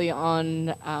really early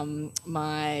on,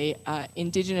 my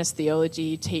Indigenous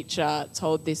theology teacher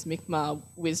told this Mi'kmaq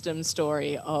wisdom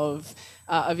story of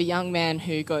a young man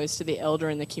who goes to the elder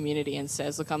in the community and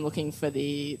says, look, I'm looking for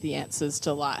the answers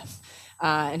to life.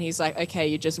 And he's like, okay,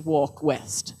 you just walk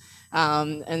west.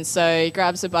 And so he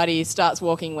grabs a buddy, starts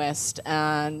walking west,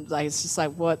 and it's just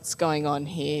like, what's going on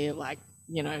here?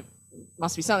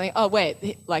 Must be something. Oh,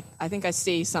 wait, I think I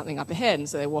see something up ahead. And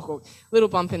so they walk a little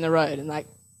bump in the road, and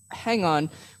hang on,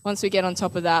 once we get on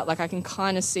top of that, like I can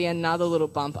kind of see another little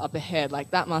bump up ahead,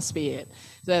 like that must be it.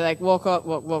 So they like walk up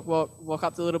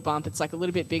the little bump. It's like a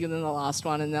little bit bigger than the last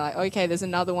one, and they're like, okay, there's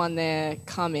another one there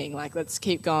coming, like let's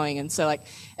keep going. And so like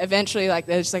eventually like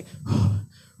they're just like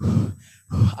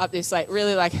up this, like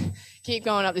really like keep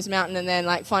going up this mountain, and then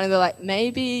like finally they're like,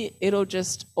 maybe it'll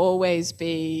just always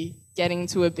be getting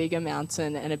to a bigger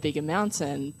mountain and a bigger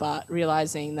mountain, but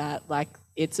realizing that like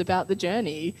it's about the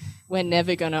journey. We're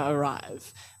never going to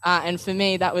arrive. And for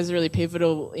me, that was really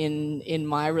pivotal in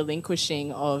my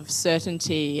relinquishing of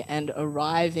certainty and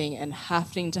arriving and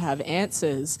having to have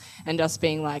answers and just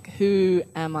being like, who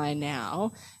am I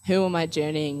now? Who am I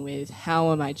journeying with?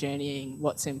 How am I journeying?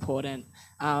 What's important?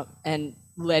 And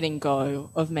letting go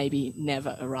of maybe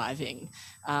never arriving.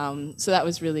 So that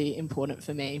was really important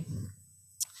for me.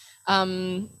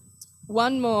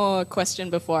 One more question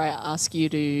before I ask you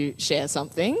to share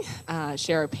something,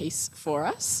 share a piece for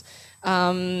us.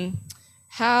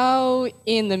 How,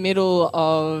 in the middle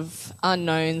of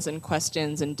unknowns and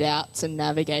questions and doubts and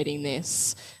navigating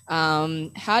this,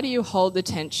 how do you hold the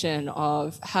tension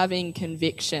of having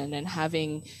conviction and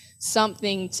having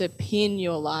something to pin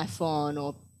your life on,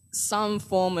 or some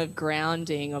form of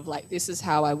grounding of like, this is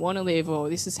how I want to live, or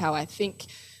this is how I think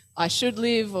I should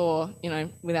live, or, you know,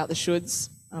 without the shoulds,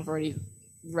 I've already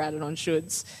ratted on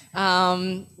shoulds,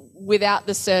 without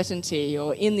the certainty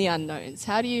or in the unknowns?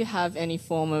 How do you have any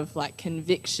form of like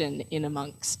conviction in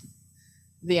amongst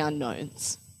the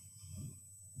unknowns?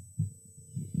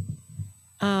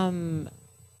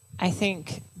 I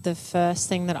think the first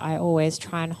thing that I always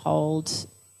try and hold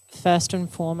first and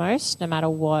foremost, no matter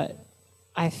what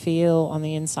I feel on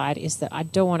the inside, is that I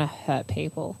don't want to hurt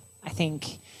people. I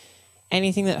think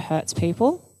anything that hurts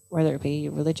people, whether it be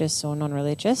religious or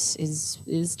non-religious,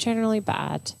 is generally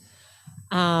bad.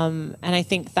 And I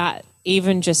think that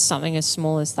even just something as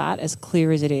small as that, as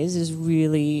clear as it is, has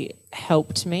really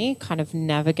helped me kind of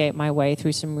navigate my way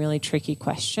through some really tricky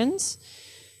questions.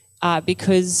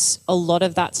 Because a lot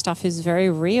of that stuff is very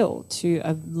real to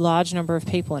a large number of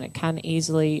people, and it can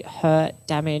easily hurt,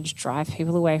 damage, drive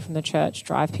people away from the church,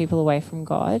 drive people away from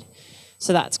God.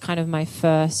 So that's kind of my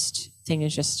first thing,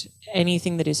 is just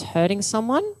anything that is hurting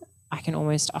someone, I can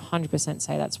almost 100%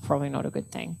 say that's probably not a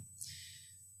good thing.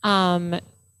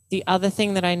 The other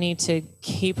thing that I need to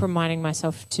keep reminding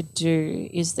myself to do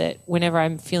is that whenever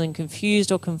I'm feeling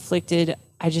confused or conflicted,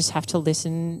 I just have to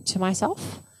listen to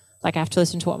myself. Like, I have to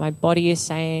listen to what my body is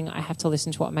saying. I have to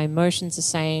listen to what my emotions are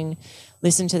saying,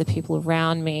 listen to the people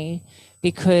around me,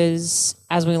 because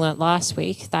as we learnt last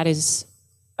week, that is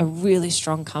a really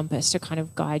strong compass to kind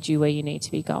of guide you where you need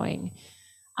to be going.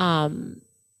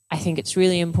 I think it's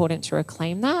really important to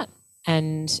reclaim that.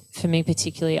 And for me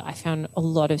particularly, I found a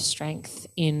lot of strength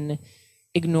in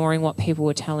ignoring what people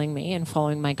were telling me and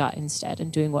following my gut instead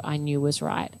and doing what I knew was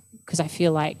right. Because I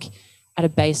feel like at a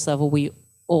base level, we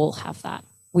all have that.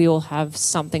 We all have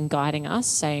something guiding us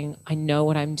saying, I know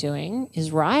what I'm doing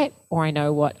is right, or I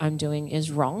know what I'm doing is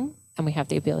wrong, and we have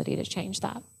the ability to change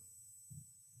that.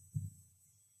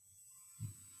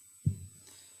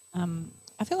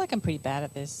 I feel like I'm pretty bad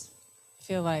at this. I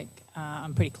feel like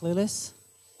I'm pretty clueless.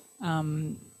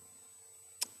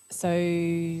 So,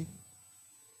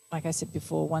 like I said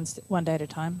before, one day at a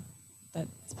time.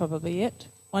 That's probably it.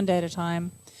 One day at a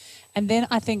time. And then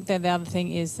I think that the other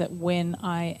thing is that when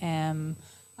I am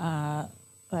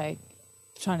like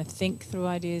trying to think through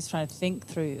ideas, trying to think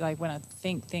through, like when I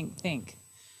think,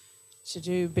 to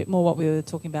do a bit more what we were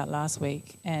talking about last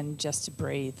week, and just to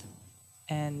breathe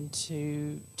and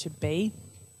to be,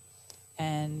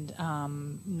 and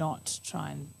not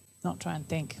try and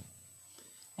think,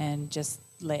 and just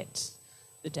let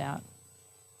the doubt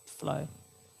flow.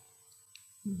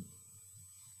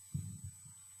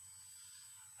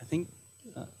 I think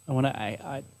I want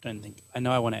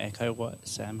to echo what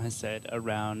Sam has said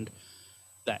around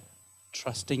that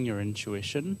trusting your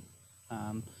intuition,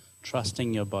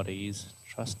 trusting your bodies,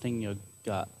 trusting your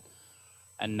gut,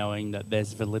 and knowing that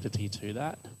there's validity to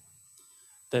that.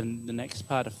 Then the next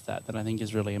part of that I think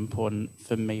is really important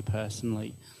for me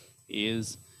personally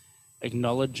is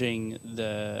acknowledging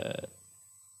the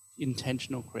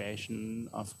intentional creation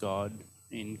of God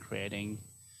in creating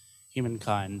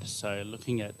humankind. So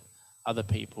looking at other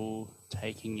people,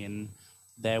 taking in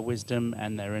their wisdom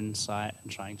and their insight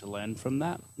and trying to learn from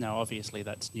that. Now, obviously,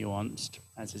 that's nuanced,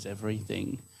 as is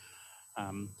everything,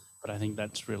 but I think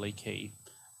that's really key.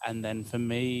 And then for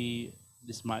me,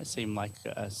 this might seem like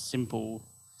a simple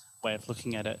way of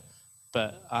looking at it,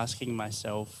 but asking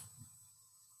myself,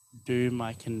 do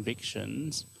my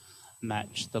convictions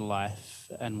match the life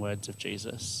and words of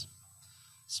Jesus?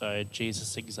 So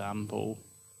Jesus' example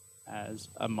as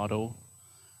a model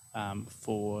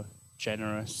for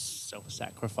generous,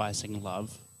 self-sacrificing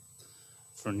love,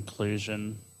 for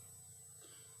inclusion,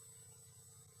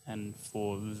 and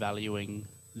for valuing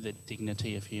the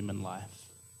dignity of human life.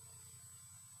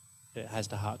 It has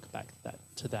to hark back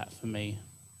to that for me.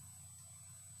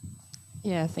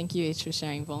 Yeah, thank you each for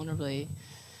sharing vulnerably.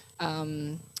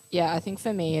 I think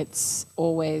for me it's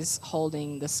always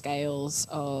holding the scales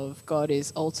of God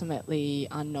is ultimately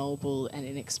unknowable and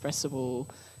inexpressible.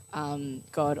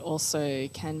 God also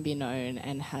can be known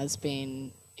and has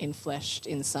been enfleshed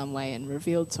in some way and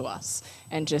revealed to us,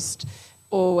 and just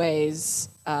always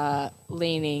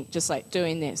leaning, just like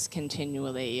doing this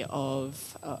continually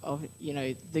of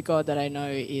the God that I know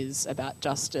is about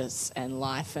justice and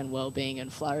life and well-being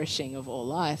and flourishing of all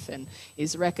life and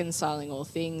is reconciling all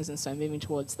things, and so moving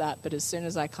towards that. But as soon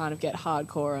as I kind of get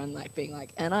hardcore on like being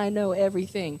like, and I know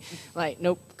everything, like,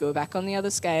 nope, go back on the other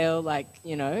scale, like,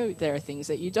 there are things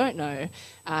that you don't know.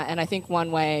 And I think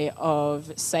one way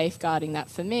of safeguarding that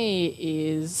for me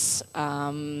is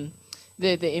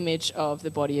the image of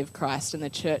the body of Christ and the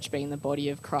church being the body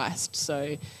of Christ.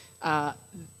 So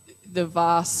the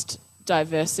vast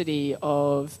diversity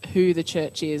of who the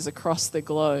church is across the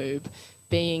globe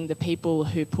being the people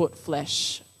who put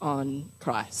flesh on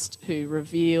Christ, who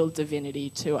reveal divinity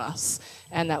to us,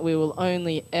 and that we will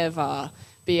only ever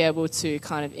be able to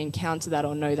kind of encounter that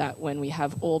or know that when we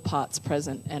have all parts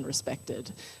present and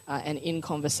respected and in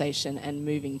conversation and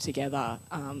moving together.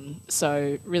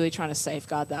 So really trying to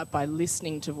safeguard that by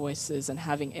listening to voices and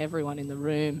having everyone in the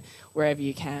room wherever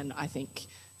you can, I think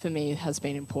for me has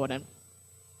been important.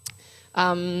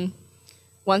 One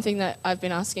thing that I've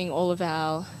been asking all of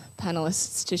our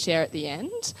panelists to share at the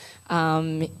end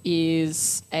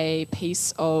is a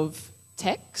piece of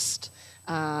text,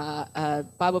 a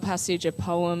Bible passage, a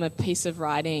poem, a piece of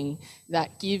writing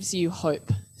that gives you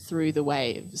hope through the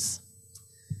waves.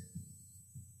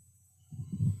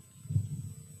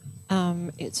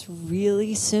 It's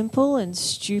really simple and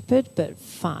stupid, but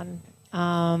fun.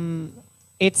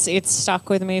 It's stuck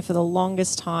with me for the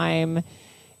longest time.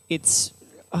 I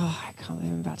can't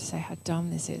believe I'm about to say how dumb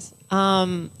this is.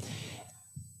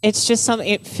 It's just something,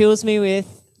 it fills me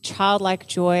with childlike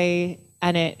joy,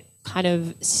 and it kind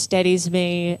of steadies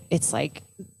me. It's like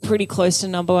pretty close to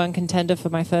number one contender for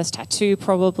my first tattoo,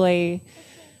 probably.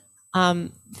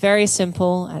 Very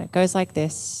simple, and it goes like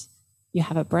this. You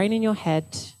have a brain in your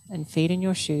head and feet in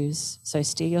your shoes, so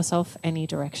steer yourself any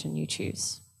direction you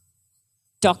choose.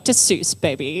 Dr. Seuss,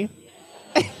 baby.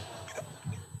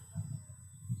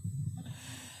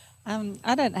 I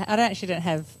actually don't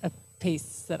have a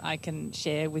piece that I can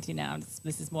share with you now.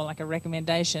 This is more like a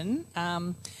recommendation. I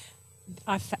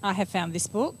have found this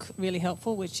book really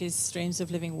helpful, which is Streams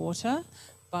of Living Water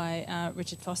by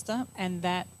Richard Foster, and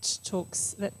that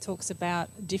talks about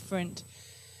different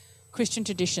Christian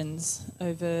traditions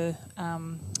over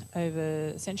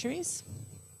centuries,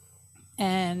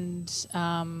 and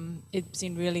it's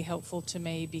been really helpful to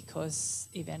me because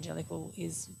evangelical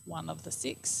is one of the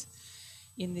 6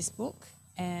 in this book,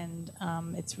 and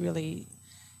it's really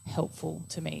helpful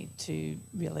to me to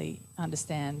really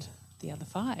understand the other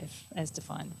 5 as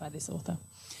defined by this author.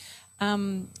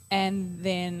 And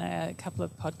then a couple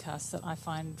of podcasts that I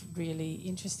find really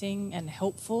interesting and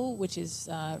helpful, which is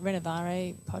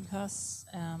Renovare podcasts.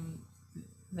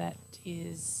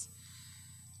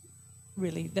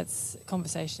 That's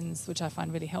conversations which I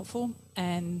find really helpful.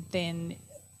 And then,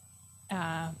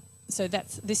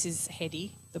 this is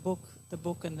heady, the book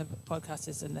and the podcast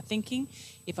is in the thinking.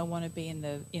 If I want to be in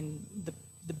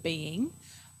the being,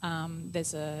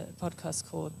 there's a podcast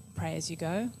called Pray As You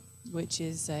Go, which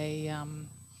is I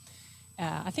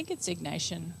think it's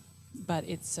Ignatian, but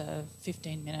it's a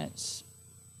 15-minute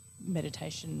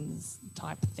meditations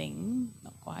type thing,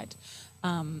 not quite,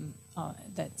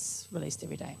 that's released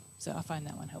every day. So I find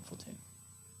that one helpful too.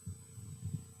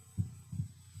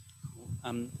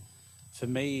 For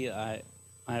me, I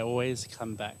always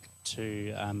come back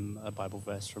to a Bible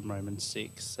verse from Romans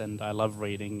 6, and I love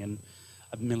reading, and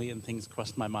a million things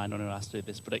crossed my mind when I was asked to do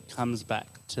this, but it comes back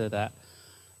to that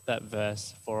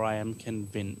verse, for I am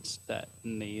convinced that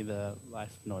neither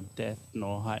life nor death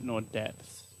nor height nor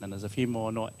depth, and there's a few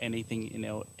more, nor anything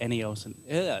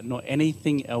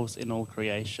else in all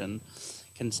creation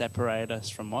can separate us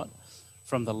from what?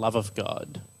 From the love of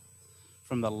God.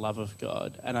 From the love of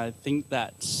God. And I think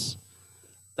that's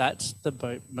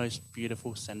the most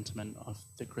beautiful sentiment of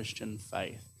the Christian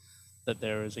faith, that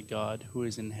there is a God who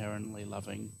is inherently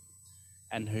loving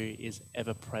and who is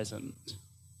ever present.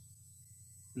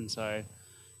 And so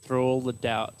through all the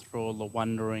doubt, through all the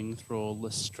wondering, through all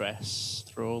the stress,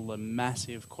 through all the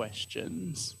massive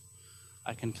questions,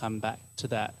 I can come back to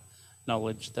that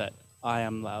knowledge that I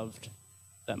am loved,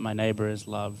 that my neighbour is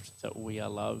loved, that we are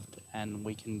loved, and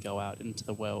we can go out into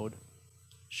the world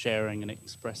sharing and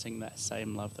expressing that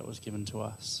same love that was given to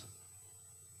us.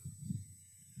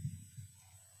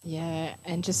 Yeah,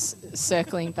 and just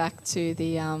circling back to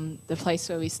the place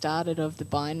where we started of the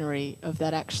binary, of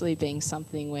that actually being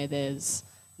something where there's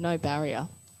no barrier,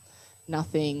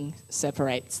 nothing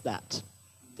separates that.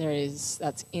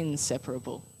 That's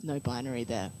inseparable, no binary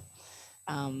there.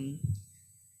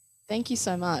 Thank you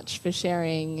so much for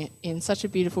sharing in such a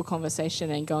beautiful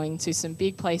conversation and going to some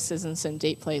big places and some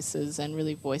deep places and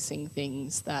really voicing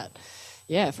things that,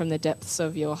 from the depths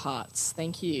of your hearts.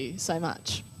 Thank you so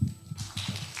much.